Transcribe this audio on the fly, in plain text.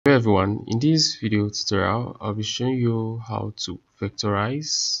Hey everyone, in this video tutorial I'll be showing you how to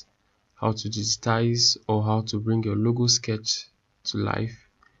vectorize, how to digitize, or how to bring your logo sketch to life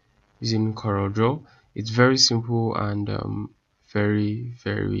using CorelDraw. It's very simple and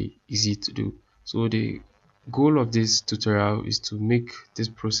very easy to do. So the goal of this tutorial is to make this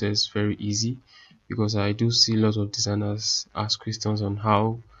process very easy, because I do see a lot of designers ask questions on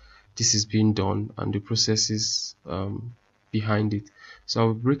how this is being done and the processes behind it. So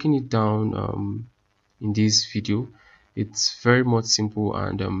I'll be breaking it down in this video. It's very much simple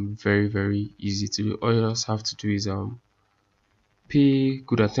and very easy to do. All you just have to do is pay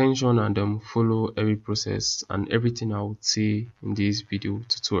good attention and follow every process and everything I would say in this video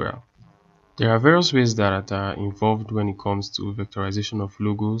tutorial. There are various ways that are involved when it comes to vectorization of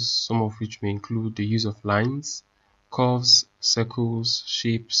logos, some of which may include the use of lines, curves, circles,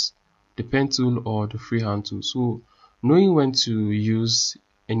 shapes, the pen tool, or the freehand tool. So knowing when to use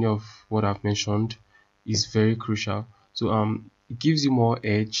any of what I've mentioned is very crucial. So it gives you more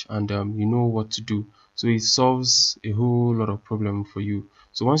edge and you know what to do. So it solves a whole lot of problem for you.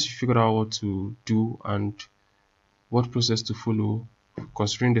 So once you figure out what to do and what process to follow,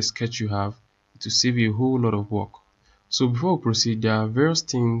 considering the sketch you have, to save you a whole lot of work. So before we proceed, there are various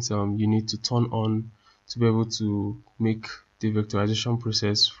things you need to turn on to be able to make the vectorization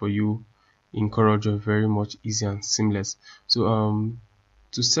process for you in CorelDraw very much easy and seamless. So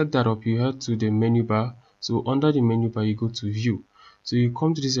to set that up, you head to the menu bar. So under the menu bar, you go to view. So you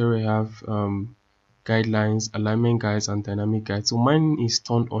come to this area, you have guidelines, alignment guides, and dynamic guides. So mine is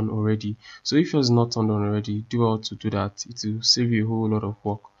turned on already. So if yours is not turned on already, do how to do that. It will save you a whole lot of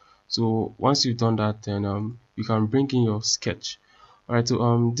work. So once you've done that, then you can bring in your sketch. Alright,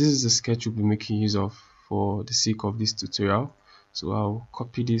 so this is the sketch we'll be making use of for the sake of this tutorial. So I'll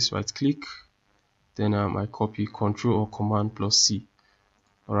copy this, right click, then I copy Ctrl or Command plus C.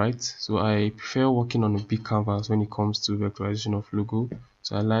 Alright, so I prefer working on a big canvas when it comes to vectorization of logo.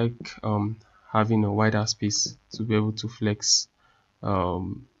 So I like having a wider space to be able to flex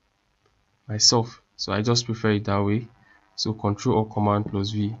myself. So I just prefer it that way. So Ctrl or Command plus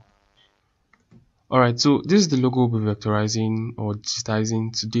V. Alright, so this is the logo we'll be vectorizing or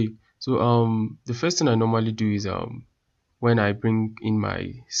digitizing today. So the first thing I normally do is when I bring in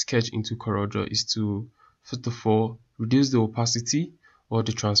my sketch into CorelDraw is to first of all reduce the opacity or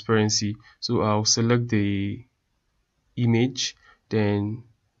the transparency. So I'll select the image, then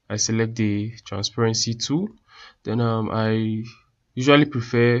I select the transparency tool, then I usually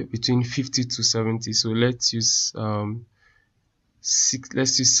prefer between 50 to 70. So let's use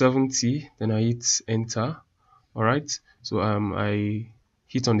 70, then I hit enter. Alright, so I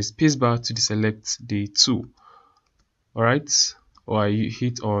hit on the spacebar to deselect the tool. Alright, or I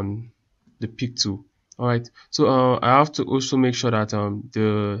hit on the pick tool. Alright, so I have to also make sure that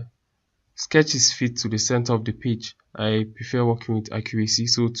the sketch is fit to the center of the page. I prefer working with accuracy.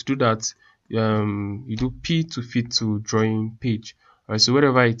 So to do that, you do P to fit to drawing page. Alright, so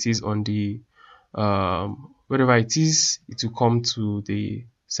wherever it is on the wherever it is, it will come to the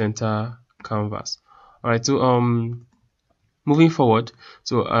center canvas. Alright, so moving forward,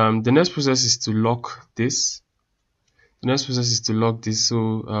 so the next process is to lock this. The next process is to lock this,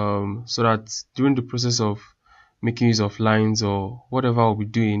 so so that during the process of making use of lines or whatever I'll be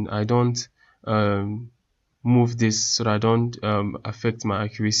doing, I don't move this, so that I don't affect my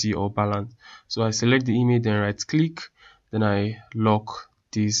accuracy or balance. So I select the image, then right click, then I lock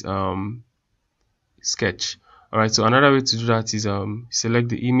this sketch. Alright, so another way to do that is select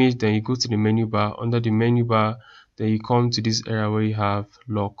the image, then you go to the menu bar. Under the menu bar, then you come to this area where you have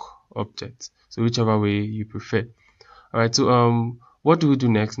lock object, so whichever way you prefer. Alright, so what do we do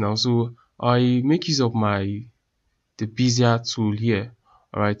next now? So I make use of the Bezier tool here.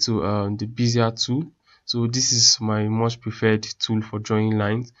 Alright, so the Bezier tool, so this is my much preferred tool for drawing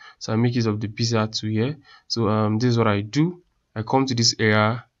lines. So I make use of the Bezier tool here. So this is what I do. I come to this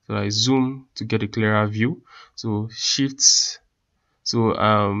area, so I zoom to get a clearer view. So shifts,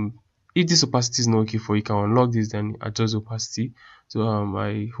 so if this opacity is not okay for you, can unlock this, then adjust the opacity. So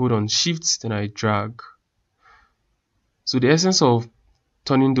I hold on shift, then I drag. So the essence of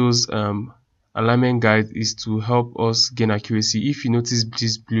turning those alignment guides is to help us gain accuracy. If you notice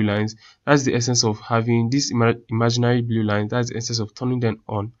these blue lines, that's the essence of having this imaginary blue line. That's the essence of turning them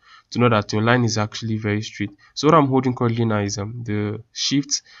on to know that your line is actually very straight. So what I'm holding currently now is the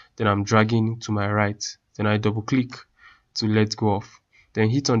shift, then I'm dragging to my right, then I double click to let go of, then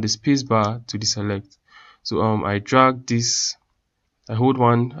hit on the space bar to deselect. So I drag this, I hold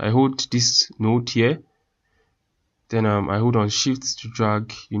this node here, then I hold on shift to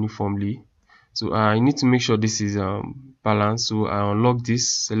drag uniformly. So I need to make sure this is balanced. So I unlock this,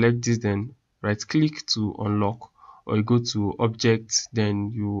 select this, then right click to unlock, or you go to object,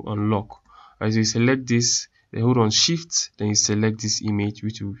 then you unlock. As you select this, then hold on shift, then you select this image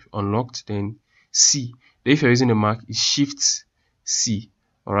which you've unlocked, then C. Then if you're using a Mac, it's shift C.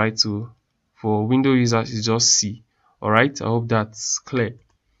 Alright, so for Windows users it's just C. Alright, I hope that's clear.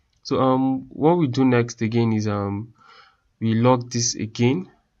 So what we do next again is we log this again.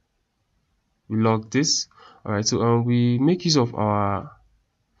 We log this. Alright, so we make use of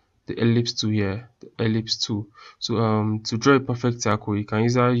the ellipse tool here, the ellipse tool. So to draw a perfect circle, you can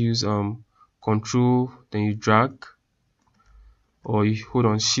either use control, then you drag, or you hold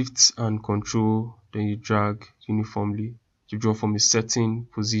on shift and control, then you drag uniformly to draw from a certain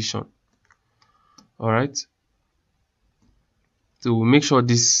position. Alright, so we'll make sure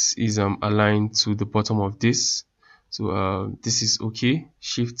this is aligned to the bottom of this. So this is okay.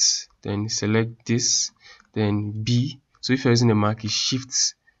 Shift, then select this, then B. So if you're using a Mac, it's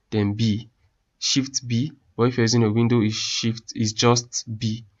shift then B, shift B. But if you're using a window, it's shift, is just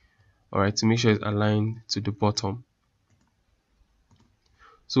B. Alright, to make sure it's aligned to the bottom.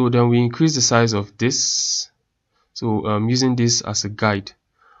 So then we increase the size of this. So using this as a guide.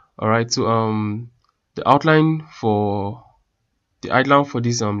 Alright, so the outline for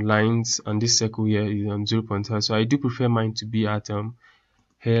these lines and this circle here is 0.5. So I do prefer mine to be at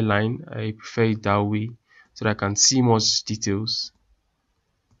hairline. I prefer it that way so that I can see much details.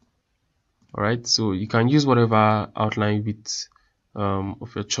 Alright, so you can use whatever outline width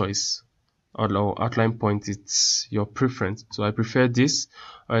of your choice, or outline point, it's your preference. So I prefer this.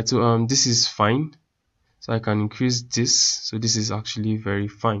 Alright, so this is fine, so I can increase this. So this is actually very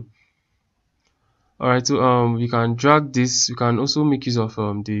fine. Alright, so you can drag this. You can also make use of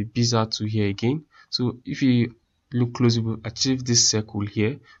the bezier tool here again. So if you look closely, we'll achieve this circle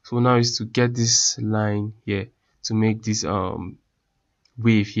here. So now is to get this line here to make this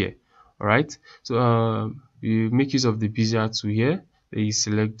wave here. Alright, so you make use of the bezier tool here. Then you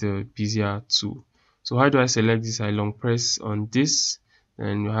select the bezier tool. So how do I select this? I long press on this,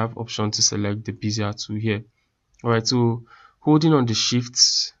 and you have option to select the bezier tool here. Alright, so holding on the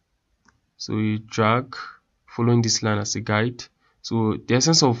shift, so you drag, following this line as a guide. So the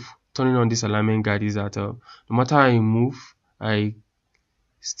essence of turning on this alignment guide is that no matter how I move, I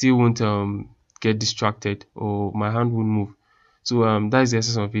still won't get distracted, or my hand won't move. So that is the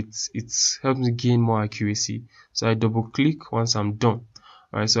essence of it. It helps me gain more accuracy. So I double click once I'm done.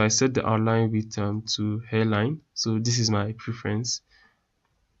 Alright, so I set the outline width to hairline. So this is my preference.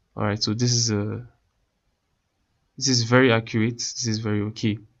 Alright, so this is very accurate. This is very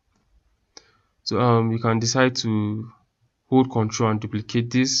okay. So you can decide to hold control and duplicate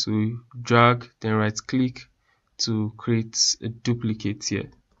this. So you drag, then right click to create a duplicate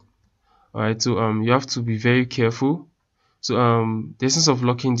here. Alright, so you have to be very careful. So the essence of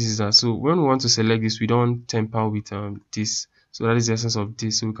locking this is that, so when we want to select this, we don't tamper with this. So that is the essence of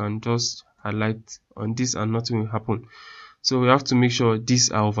this. So we can just highlight on this and nothing will happen. So we have to make sure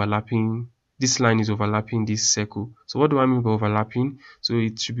these are overlapping. This line is overlapping this circle. So what do I mean by overlapping? So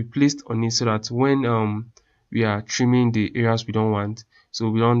it should be placed on it so that when we are trimming the areas we don't want, so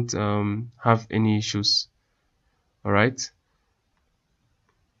we don't have any issues. Alright,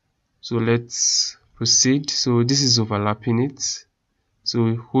 so let's proceed. So this is overlapping it.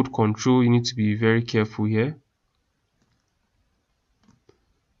 So hold control, you need to be very careful here.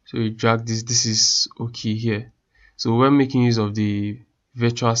 So you drag this, this is okay here. So we're making use of the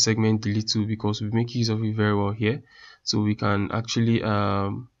virtual segment delete tool because we make use of it very well here. So we can actually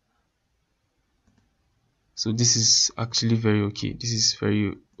so this is actually very okay. This is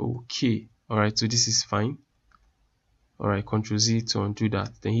very okay. Alright, so this is fine. Alright, Ctrl Z to undo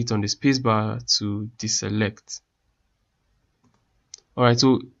that. Then hit on the spacebar to deselect. Alright,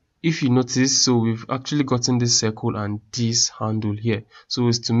 so if you notice, so we've actually gotten this circle and this handle here. So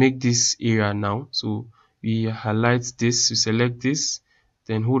it's to make this area now. So we highlight this, we select this,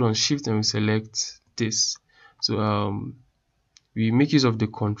 then hold on shift and we select this. So we make use of the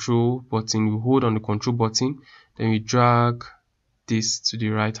control button. We hold on the control button, then we drag this to the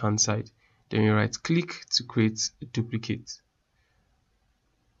right hand side. Then you right click to create a duplicate.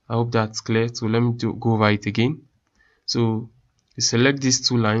 I hope that's clear. So let me go over it again. So you select these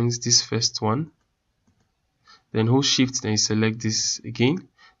two lines, this first one, then hold shift, then you select this again.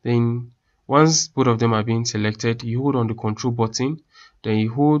 Then once both of them are being selected, you hold on the control button, then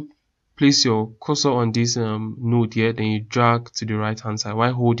you place your cursor on this node here, then you drag to the right hand side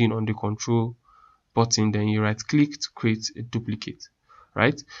while holding on the control button, then you right click to create a duplicate.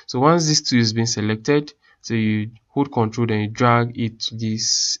 Right, so once this two is being selected, so you hold control, then you drag it to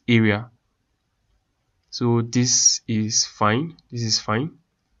this area. So this is fine. This is fine.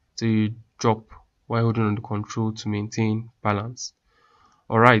 So you drop while holding on the control to maintain balance.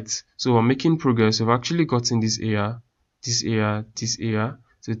 Alright, so we're making progress. We've actually gotten this area, this area, this area.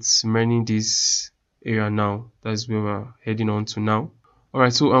 So it's remaining this area now. That's where we're heading on to now.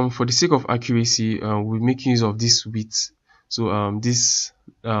 Alright, so for the sake of accuracy, we're making use of this width. So this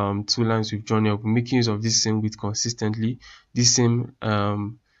two lines we've drawn here, we're making use of this same width consistently. This same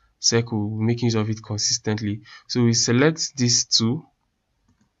circle, we're making use of it consistently. So we select these two.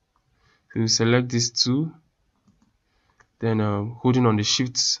 So we select these two. Then holding on the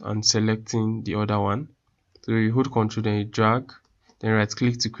shift and selecting the other one. So you hold control, then you drag, then right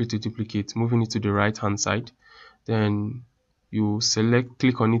click to create a duplicate, moving it to the right hand side. Then you select,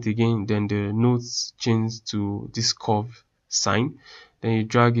 click on it again, then the nodes change to this curve sign. Then you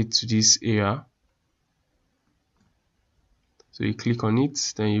drag it to this area. So you click on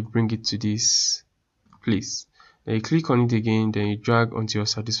it, then you bring it to this place. Then you click on it again, then you drag until you're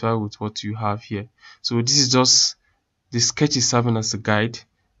satisfied with what you have here. So this is just, the sketch is serving as a guide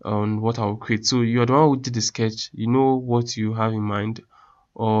on what I will create. So you're the one who did the sketch, you know what you have in mind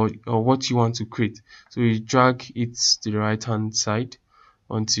or what you want to create. So you drag it to the right hand side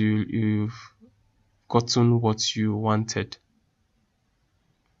until you've gotten what you wanted.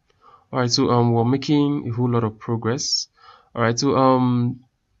 Alright, so we're making a whole lot of progress. Alright, so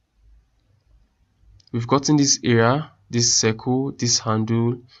we've gotten this area, this circle, this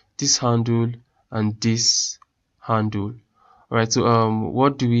handle, and this handle. Alright, so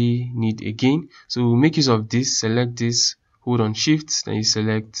what do we need again? So we'll make use of this, select this, hold on shift, then you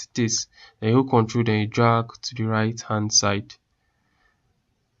select this, then you hold control, then you drag to the right hand side.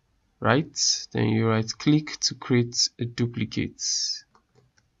 Right, then you right click to create a duplicate.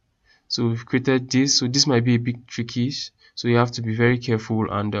 So we've created this, so this might be a bit tricky, so you have to be very careful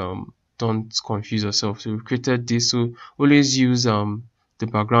and don't confuse yourself. So we've created this, so always use the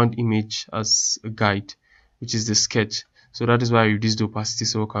background image as a guide, which is the sketch. So that is why I reduce the opacity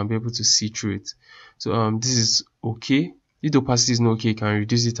so we can be able to see through it. So this is okay. If the opacity is not okay, you can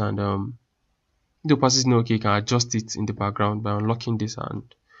reduce it, and if the opacity is not okay, you can adjust it in the background by unlocking this and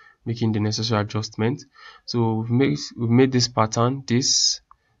making the necessary adjustment. So we've made this pattern, this,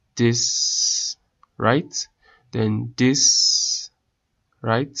 right, then this,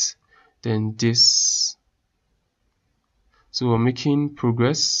 right, then this. So we're making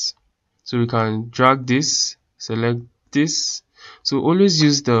progress. So we can drag this, select this. So always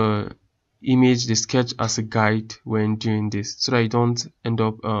use the image, the sketch as a guide when doing this, so that you don't end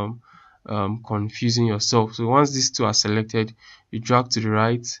up confusing yourself. So once these two are selected, you drag to the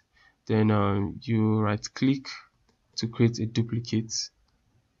right, then you right click to create a duplicate.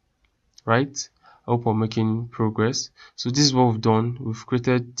 Right, I hope I'm making progress. So this is what we've done. We've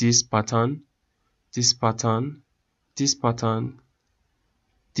created this pattern, this pattern, this pattern,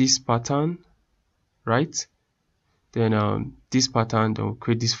 this pattern, right, then this pattern, then we'll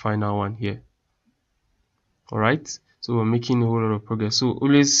create this final one here. Alright, so we're making a whole lot of progress. So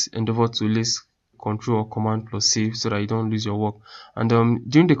always endeavor to list Control or Command plus save so that you don't lose your work. And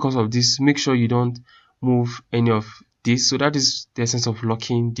during the course of this, make sure you don't move any of this. So that is the essence of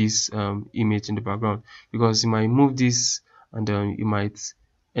locking this image in the background, because you might move this and you might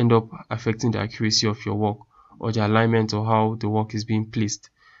end up affecting the accuracy of your work or the alignment or how the work is being placed.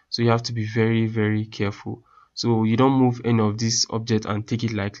 So you have to be very, very careful. So you don't move any of this object and take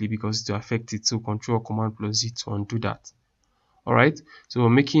it lightly, because it will affect it. So Control or Command plus Z to undo that. Alright, so we're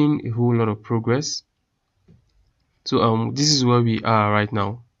making a whole lot of progress. So this is where we are right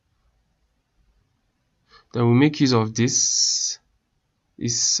now. Then we'll make use of this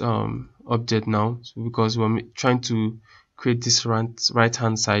object now, so because we're trying to create this right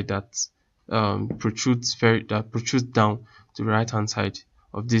hand side that protrudes down to the right hand side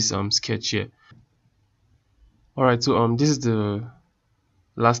of this sketch here. Alright, so this is the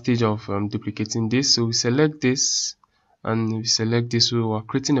last stage of duplicating this. So we select this and we select this. So we're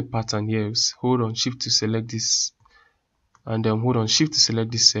creating a pattern here. We hold on shift to select this, and then hold on shift to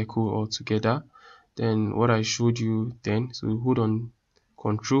select this circle all together. Then what I showed you then, so hold on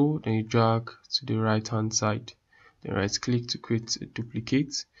control, then you drag to the right hand side, then right click to create a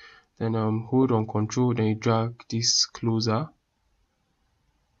duplicate, then hold on control, then you drag this closer.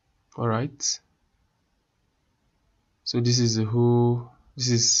 Alright, so this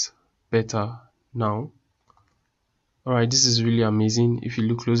is better now. Alright, this is really amazing. If you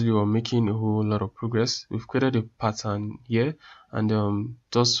look closely, we're making a whole lot of progress. We've created a pattern here, and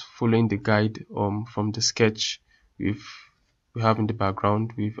just following the guide from the sketch we have in the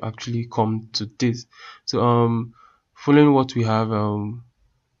background, we've actually come to this. So following what we have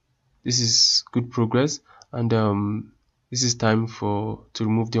this is good progress. And this is time to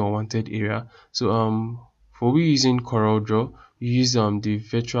remove the unwanted area. So for we using CorelDraw, you use the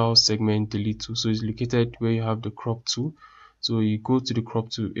virtual segment delete tool. So it's located where you have the crop tool. So you go to the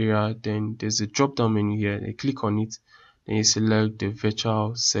crop tool area, then there's a drop down menu here, you click on it, then you select the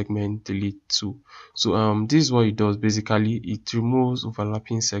virtual segment delete tool. So this is what it does. Basically it removes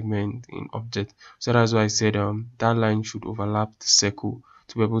overlapping segment in object. So that's why I said that line should overlap the circle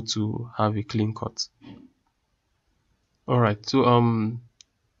to be able to have a clean cut. Alright, so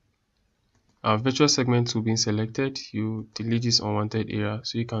our virtual segment tool being selected, you delete this unwanted area,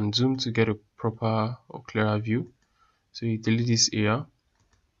 so you can zoom to get a proper or clearer view. So you delete this area.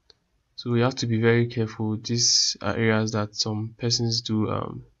 So you have to be very careful. These are areas that some persons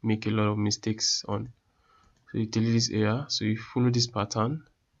do make a lot of mistakes on. So you delete this area, so you follow this pattern.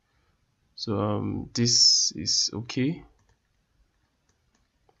 So this is okay.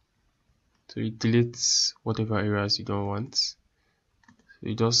 So you delete whatever areas you don't want. So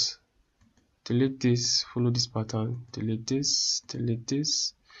you just delete this, follow this pattern, delete this, delete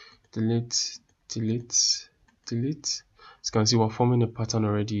this, delete, delete, delete. As you can see, we're forming a pattern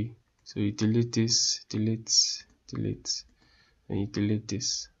already. So you delete this, delete, delete, and you delete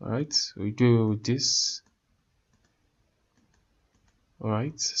this. Alright, so we do it with this.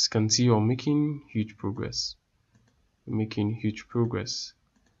 Alright, as you can see, you're making huge progress. You're making huge progress.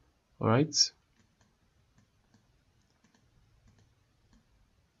 Alright.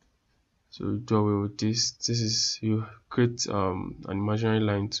 So do away with this. This is, you create an imaginary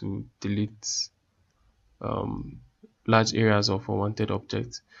line to delete large areas of unwanted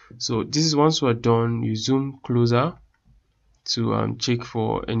objects. So this is, once we're done, you zoom closer to check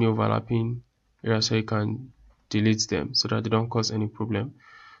for any overlapping areas so you can delete them so that they don't cause any problem.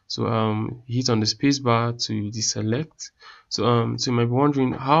 So hit on the space bar to deselect. So so you might be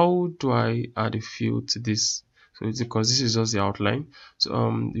wondering, how do I add a field to this? So it's because this is just the outline. So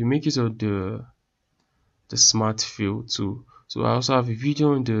you make use of the smart fill tool. So I also have a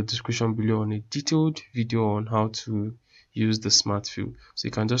video in the description below on a detailed video on how to use the smart fill, so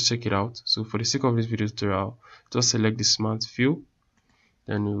you can just check it out. So for the sake of this video tutorial, just select the smart fill,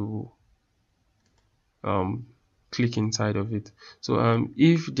 then you click inside of it. So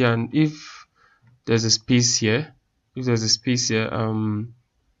if there's a space here,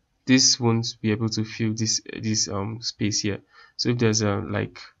 this won't be able to fill this space here. So if there's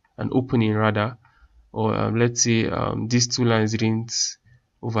like an opening rather, or let's say these two lines didn't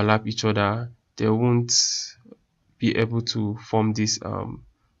overlap each other, they won't be able to form this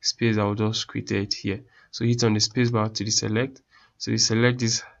space I will just created here. So hit on the space bar to deselect. So you select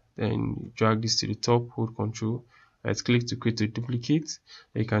this, then drag this to the top, hold Control, right click to create a duplicate.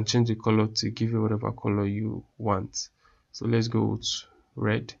 You can change the color to give it whatever color you want. So let's go with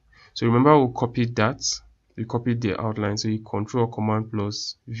red. So remember, we copied that, we copied the outline, so you Control or Command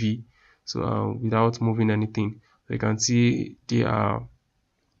plus V. So without moving anything, so you can see they are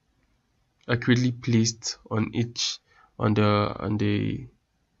accurately placed on each on the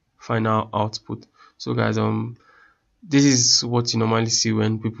final output. So guys, this is what you normally see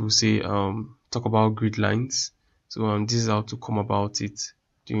when people say talk about grid lines. So this is how to come about it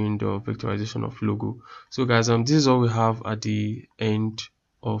during the vectorization of logo. So guys, this is all we have at the end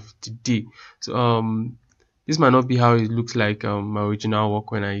of the day. So this might not be how it looks like my original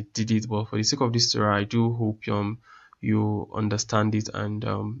work when I did it, but for the sake of this tutorial, I do hope you understand it and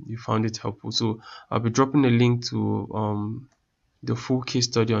you found it helpful. So I'll be dropping a link to the full case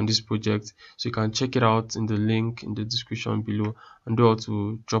study on this project, so you can check it out in the link in the description below, and do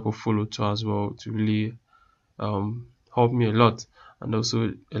also drop a follow too as well to really help me a lot, and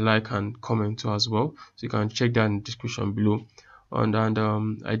also a like and comment too as well, so you can check that in the description below. And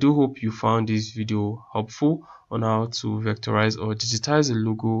I do hope you found this video helpful on how to vectorize or digitize a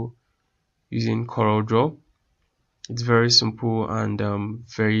logo using CorelDraw. It's very simple and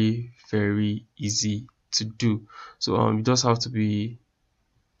very easy to do. So you just have to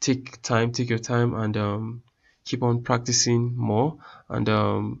take your time and keep on practicing more,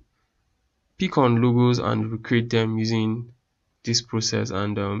 and pick on logos and recreate them using this process,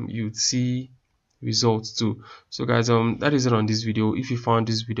 and you'd see results too. So guys, that is it on this video. If you found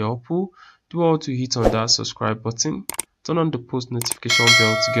this video helpful, do all to hit on that subscribe button, turn on the post notification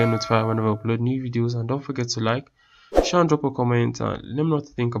bell to get notified whenever I upload new videos, and don't forget to like, share and drop a comment and let me know what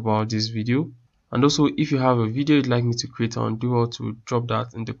you think about this video. And also, if you have a video you'd like me to create on, do all to drop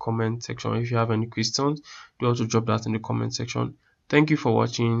that in the comment section. If you have any questions, do all to drop that in the comment section. Thank you for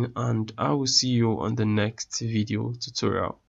watching, and I will see you on the next video tutorial.